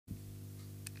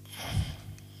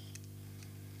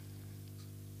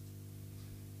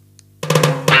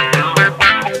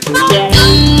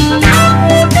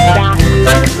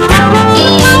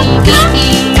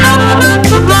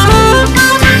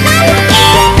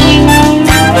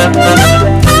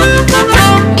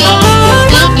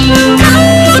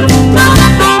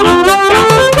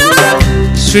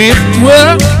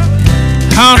work,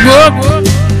 hard work,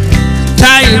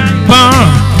 tired barn,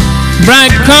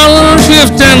 bright colors,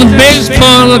 shift and a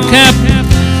baseball cap,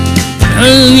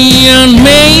 a neon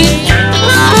mane.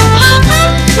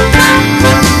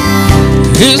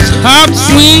 His heart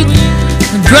sweet,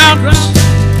 drops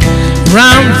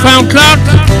round 5 o'clock.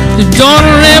 The door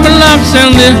never locks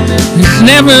and it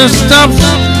never stops,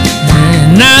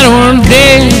 night or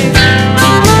day.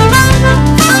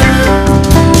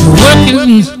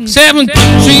 Working 7 to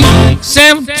 3,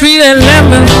 7 to 3,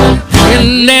 11,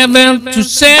 11 to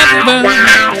 7.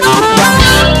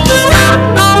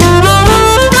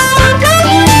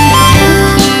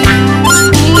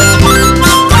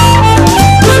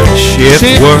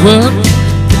 Shift work,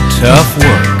 tough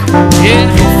work.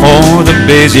 For the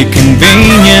busy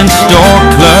convenience store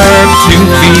clerk, 2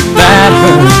 feet that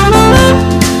hurt,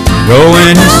 going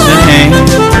insane.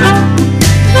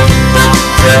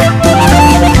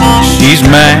 She's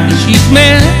mad,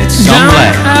 at some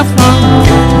lad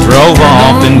drove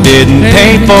off and didn't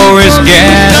pay for his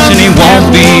gas, and he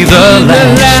won't be the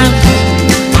last.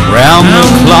 Round the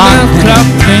clock,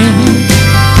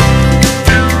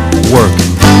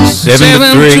 working 7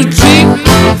 to 3,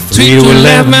 3 to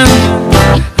 11,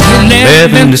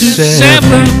 11 to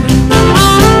 7.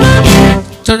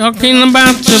 Talking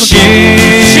about the shift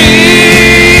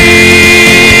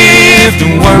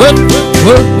and work.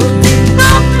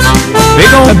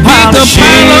 Big old pile of shift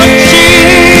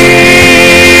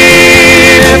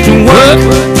and work.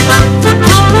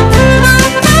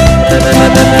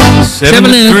 7 to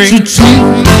 3,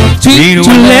 3 to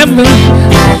 11,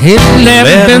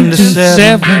 11 to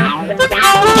 7.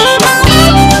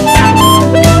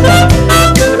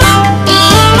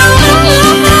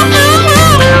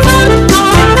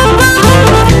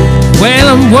 Well,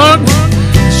 I worked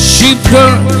sheep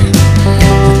work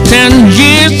for 10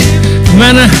 years.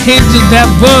 Man, I hated that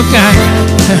work. I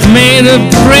made a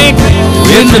break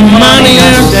with the money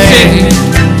I saved.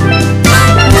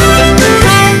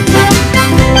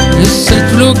 They said,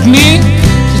 look me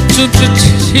to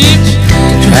teach,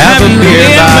 to have a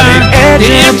beer by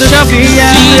the edge of the sea.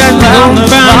 I go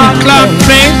down the clock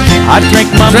train, I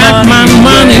drink my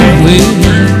money away.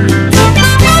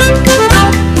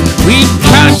 We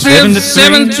passed 7 to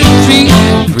 3,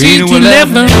 3 to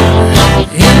 11,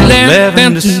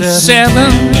 11 to 7.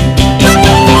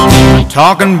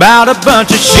 Talking about a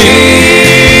bunch of shift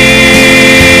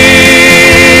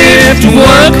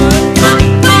work.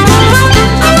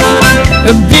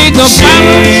 A big old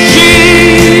pile of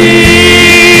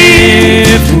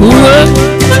shift work.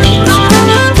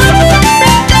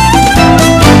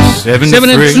 7 to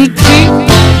 3,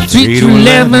 3 to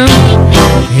 11,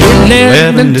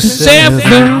 11 to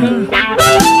 7.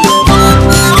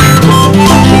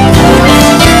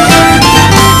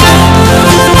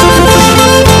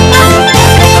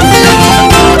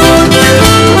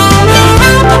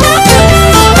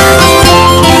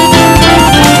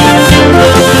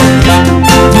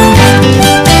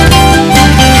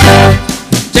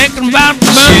 Talking about the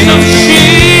bunch of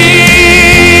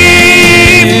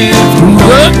sheep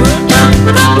work.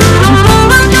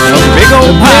 A big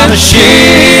old pile of shift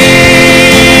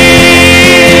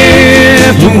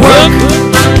work.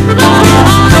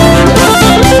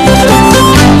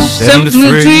 7 to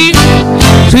 3,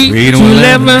 3 to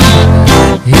 11,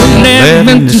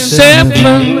 11 to 7.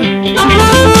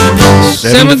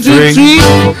 7 to 3,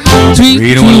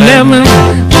 3 to 11,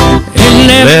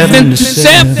 11 to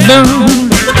 7.